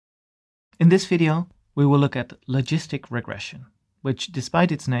In this video, we will look at logistic regression, which,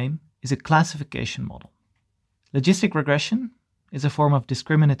 despite its name, is a classification model. Logistic regression is a form of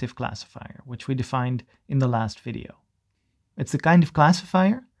discriminative classifier, which we defined in the last video. It's the kind of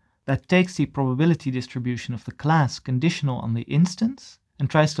classifier that takes the probability distribution of the class conditional on the instance and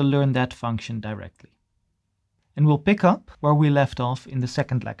tries to learn that function directly. And we'll pick up where we left off in the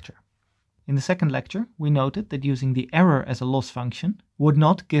second lecture. In the second lecture, we noted that using the error as a loss function would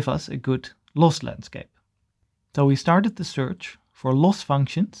not give us a good loss landscape. So we started the search for loss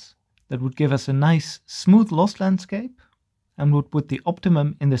functions that would give us a nice smooth loss landscape and would put the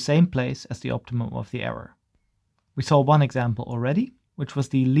optimum in the same place as the optimum of the error. We saw one example already, which was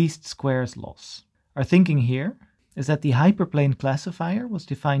the least squares loss. Our thinking here is that the hyperplane classifier was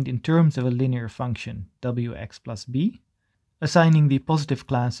defined in terms of a linear function wx plus b, assigning the positive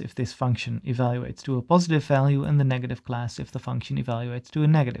class if this function evaluates to a positive value and the negative class if the function evaluates to a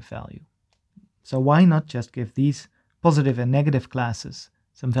negative value. So why not just give these positive and negative classes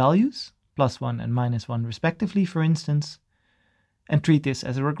some values, +1 and -1 respectively for instance, and treat this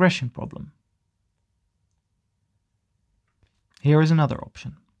as a regression problem? Here is another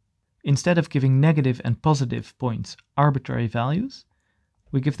option. Instead of giving negative and positive points arbitrary values,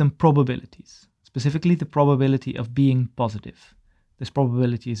 we give them probabilities, specifically the probability of being positive. This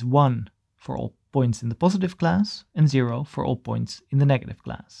probability is 1 for all points in the positive class and 0 for all points in the negative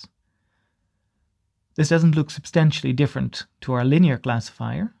class. This doesn't look substantially different to our linear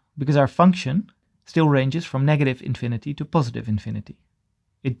classifier because our function still ranges from -infinity to +infinity.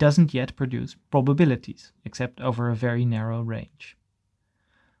 It doesn't yet produce probabilities, except over a very narrow range.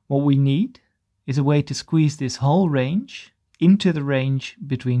 What we need is a way to squeeze this whole range into the range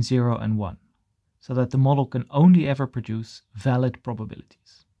between 0 and 1, so that the model can only ever produce valid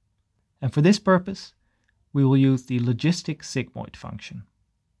probabilities. And for this purpose, we will use the logistic sigmoid function.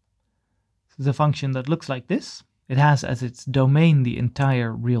 This is a function that looks like this. It has as its domain the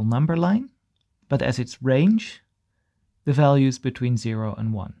entire real number line, but as its range, the values between 0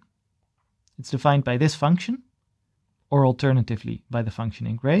 and 1. It's defined by this function, or alternatively by the function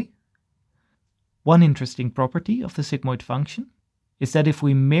in gray. One interesting property of the sigmoid function is that if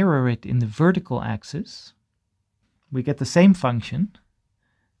we mirror it in the vertical axis, we get the same function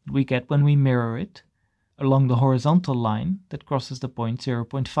that we get when we mirror it along the horizontal line that crosses the point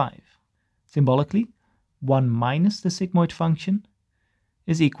 0.5. Symbolically, 1 minus the sigmoid function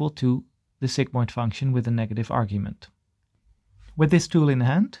is equal to the sigmoid function with a negative argument. With this tool in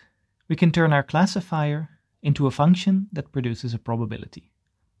hand, we can turn our classifier into a function that produces a probability.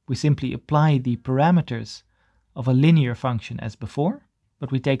 We simply apply the parameters of a linear function as before,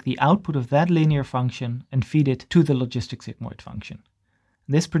 but we take the output of that linear function and feed it to the logistic sigmoid function.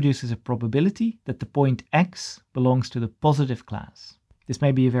 This produces a probability that the point x belongs to the positive class. This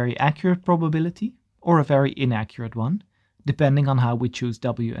may be a very accurate probability or a very inaccurate one, depending on how we choose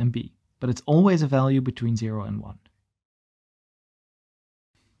w and b, but it's always a value between 0 and 1.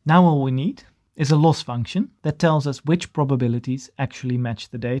 Now all we need is a loss function that tells us which probabilities actually match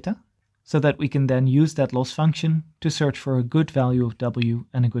the data, so that we can then use that loss function to search for a good value of w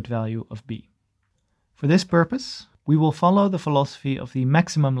and a good value of b. For this purpose, we will follow the philosophy of the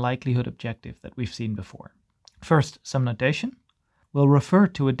maximum likelihood objective that we've seen before. First, some notation. We'll refer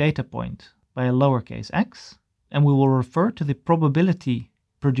to a data point by a lowercase x, and we will refer to the probability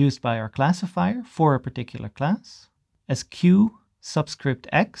produced by our classifier for a particular class as q subscript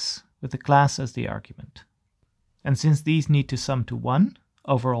x with the class as the argument. And since these need to sum to 1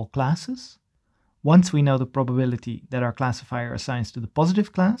 over all classes, once we know the probability that our classifier assigns to the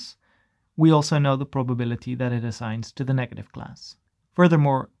positive class, we also know the probability that it assigns to the negative class.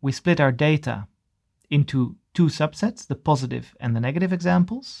 Furthermore, we split our data into two subsets, the positive and the negative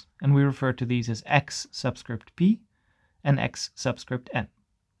examples, and we refer to these as x subscript p and x subscript n.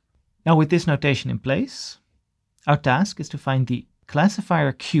 Now with this notation in place, our task is to find the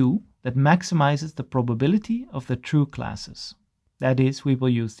classifier q that maximizes the probability of the true classes. That is, we will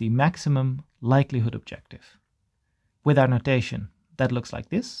use the maximum likelihood objective. With our notation, that looks like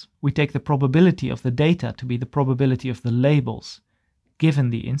this. We take the probability of the data to be the probability of the labels given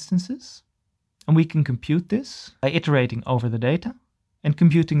the instances, and we can compute this by iterating over the data and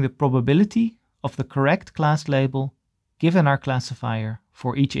computing the probability of the correct class label given our classifier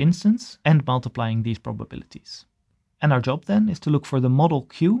for each instance and multiplying these probabilities. And our job then is to look for the model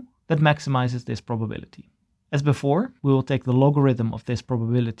Q that maximizes this probability. As before, we will take the logarithm of this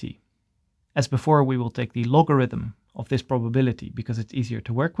probability. Because it's easier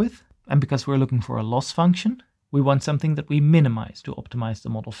to work with, and because we're looking for a loss function, we want something that we minimize to optimize the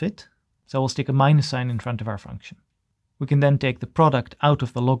model fit, so we'll stick a minus sign in front of our function. We can then take the product out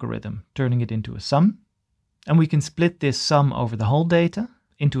of the logarithm, turning it into a sum. And we can split this sum over the whole data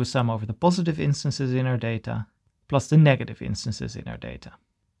into a sum over the positive instances in our data plus the negative instances in our data.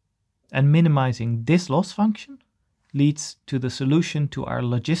 And minimizing this loss function leads to the solution to our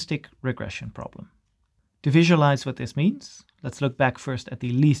logistic regression problem. To visualize what this means, let's look back first at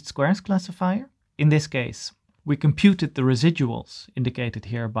the least squares classifier. In this case, we computed the residuals indicated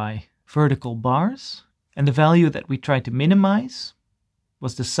here by vertical bars, and the value that we tried to minimize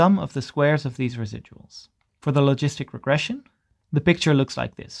was the sum of the squares of these residuals. For the logistic regression, the picture looks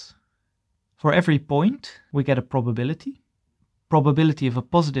like this. For every point, we get a probability. Probability of a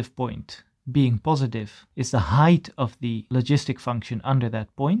positive point being positive is the height of the logistic function under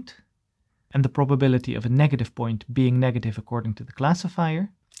that point, and the probability of a negative point being negative according to the classifier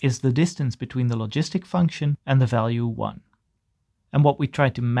is the distance between the logistic function and the value 1. And what we try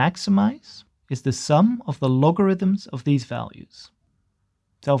to maximize is the sum of the logarithms of these values.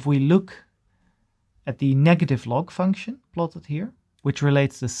 So if we look at the negative log function plotted here, which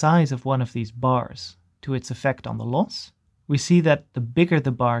relates the size of one of these bars to its effect on the loss, we see that the bigger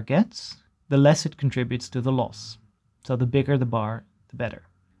the bar gets, the less it contributes to the loss. So the bigger the bar, the better.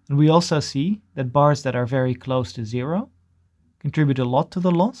 And we also see that bars that are very close to 0 contribute a lot to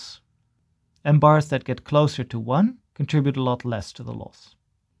the loss, and bars that get closer to 1 contribute a lot less to the loss.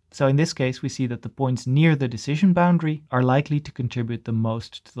 So in this case, we see that the points near the decision boundary are likely to contribute the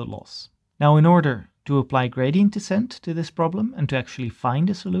most to the loss. Now, in order to apply gradient descent to this problem and to actually find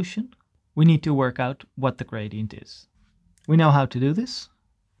a solution, we need to work out what the gradient is. We know how to do this.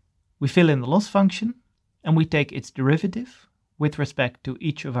 We fill in the loss function, and we take its derivative with respect to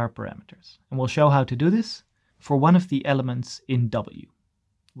each of our parameters. And we'll show how to do this for one of the elements in W,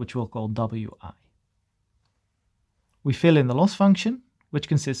 which we'll call Wi. We fill in the loss function, which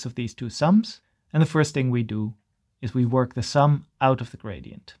consists of these two sums, and the first thing we do is we work the sum out of the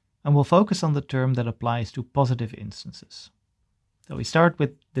gradient. And we'll focus on the term that applies to positive instances. So we start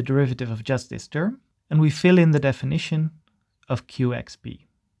with the derivative of just this term, and we fill in the definition of QXP,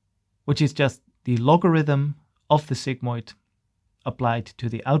 which is just the logarithm of the sigmoid applied to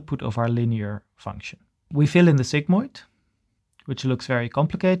the output of our linear function. We fill in the sigmoid, which looks very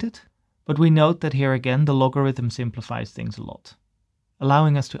complicated, but we note that here again the logarithm simplifies things a lot,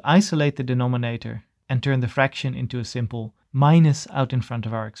 allowing us to isolate the denominator and turn the fraction into a simple minus out in front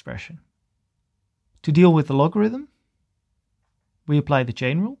of our expression. To deal with the logarithm, we apply the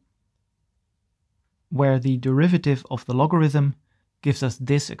chain rule, where the derivative of the logarithm gives us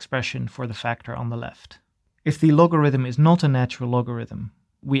this expression for the factor on the left. If the logarithm is not a natural logarithm,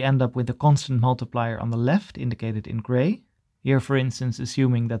 we end up with a constant multiplier on the left, indicated in gray, here for instance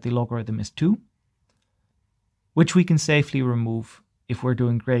assuming that the logarithm is 2, which we can safely remove if we're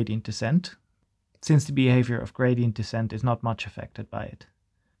doing gradient descent, since the behavior of gradient descent is not much affected by it.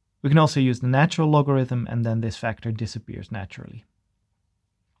 We can also use the natural logarithm, and then this factor disappears naturally.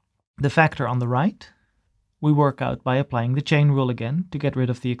 The factor on the right we work out by applying the chain rule again to get rid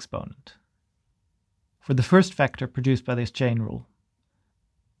of the exponent. For the first factor produced by this chain rule,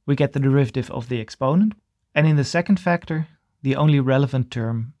 we get the derivative of the exponent, and in the second factor, the only relevant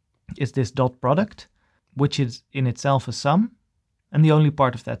term is this dot product, which is in itself a sum, and the only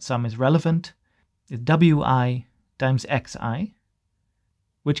part of that sum is relevant is Wi times xi,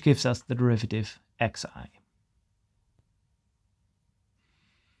 which gives us the derivative xi.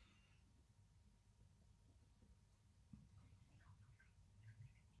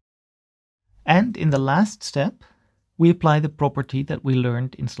 And in the last step, we apply the property that we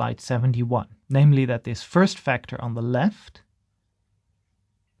learned in slide 71, namely that this first factor on the left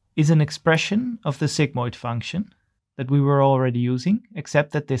is an expression of the sigmoid function that we were already using,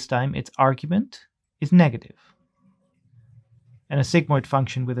 except that this time its argument is negative. And a sigmoid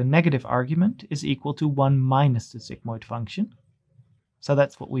function with a negative argument is equal to 1 minus the sigmoid function. So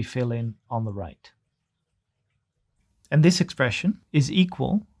that's what we fill in on the right. And this expression is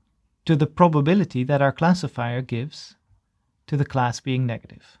equal to the probability that our classifier gives to the class being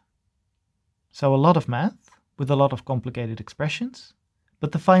negative. So a lot of math with a lot of complicated expressions,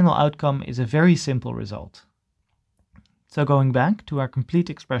 but the final outcome is a very simple result. So going back to our complete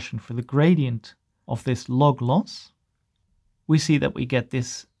expression for the gradient of this log loss, we see that we get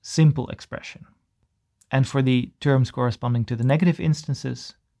this simple expression. And for the terms corresponding to the negative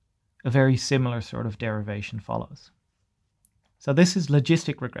instances, a very similar sort of derivation follows. So this is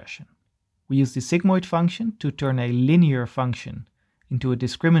logistic regression. We use the sigmoid function to turn a linear function into a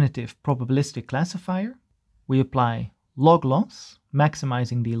discriminative probabilistic classifier. We apply log loss,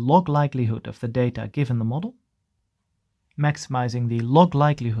 maximizing the log likelihood of the data given the model, maximizing the log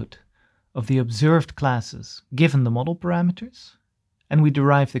likelihood of the observed classes given the model parameters, and we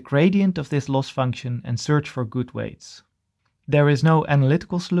derive the gradient of this loss function and search for good weights. There is no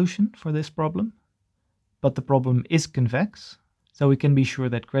analytical solution for this problem, but the problem is convex, so we can be sure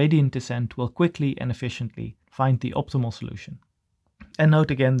that gradient descent will quickly and efficiently find the optimal solution. And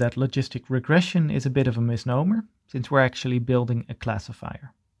note again that logistic regression is a bit of a misnomer, since we're actually building a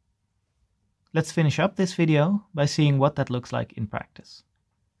classifier. Let's finish up this video by seeing what that looks like in practice.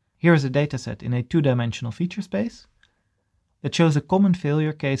 Here is a dataset in a two-dimensional feature space that shows a common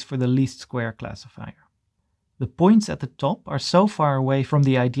failure case for the least square classifier. The points at the top are so far away from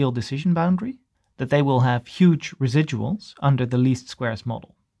the ideal decision boundary that they will have huge residuals under the least squares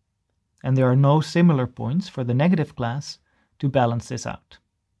model. And there are no similar points for the negative class to balance this out.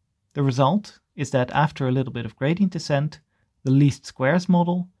 The result is that after a little bit of gradient descent, the least squares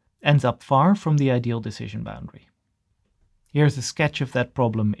model ends up far from the ideal decision boundary. Here's a sketch of that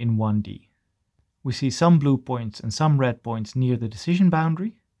problem in 1D. We see some blue points and some red points near the decision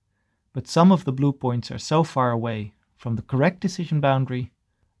boundary, but some of the blue points are so far away from the correct decision boundary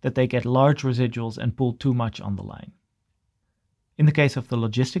that they get large residuals and pull too much on the line. In the case of the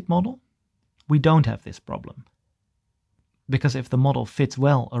logistic model, we don't have this problem, because if the model fits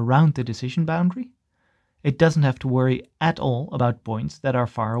well around the decision boundary, it doesn't have to worry at all about points that are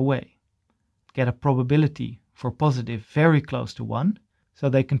far away. Get a probability for positive very close to 1, so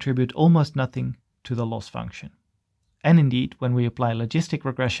they contribute almost nothing to the loss function. And indeed, when we apply logistic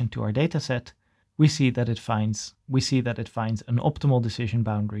regression to our dataset, we see that it finds an optimal decision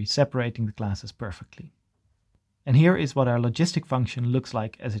boundary separating the classes perfectly. And here is what our logistic function looks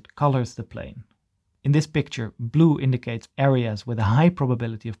like as it colors the plane. In this picture, blue indicates areas with a high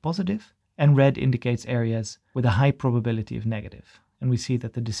probability of positive, and red indicates areas with a high probability of negative. And we see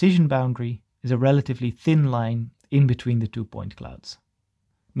that the decision boundary is a relatively thin line in between the 2 point clouds.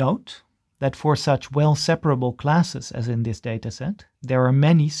 Note that for such well-separable classes as in this dataset, there are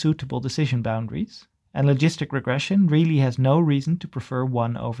many suitable decision boundaries, and logistic regression really has no reason to prefer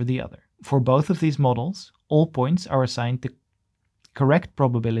one over the other. For both of these models, all points are assigned the correct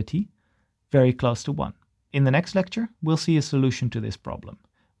probability very close to 1. In the next lecture, we'll see a solution to this problem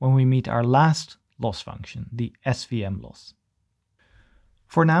when we meet our last loss function, the SVM loss.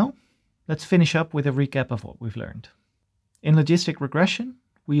 For now, let's finish up with a recap of what we've learned. In logistic regression,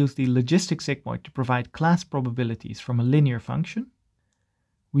 we use the logistic sigmoid to provide class probabilities from a linear function.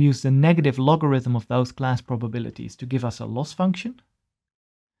 We use the negative logarithm of those class probabilities to give us a loss function.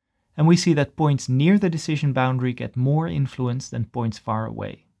 And we see that points near the decision boundary get more influence than points far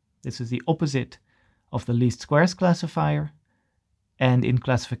away. This is the opposite of the least squares classifier, and in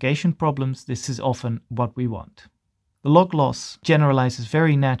classification problems, this is often what we want. The log loss generalizes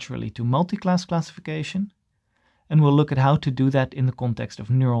very naturally to multi-class classification, and we'll look at how to do that in the context of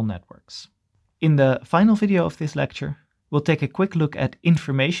neural networks. In the final video of this lecture, we'll take a quick look at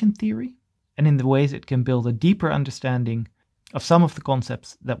information theory and in the ways it can build a deeper understanding of some of the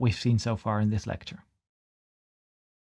concepts that we've seen so far in this lecture.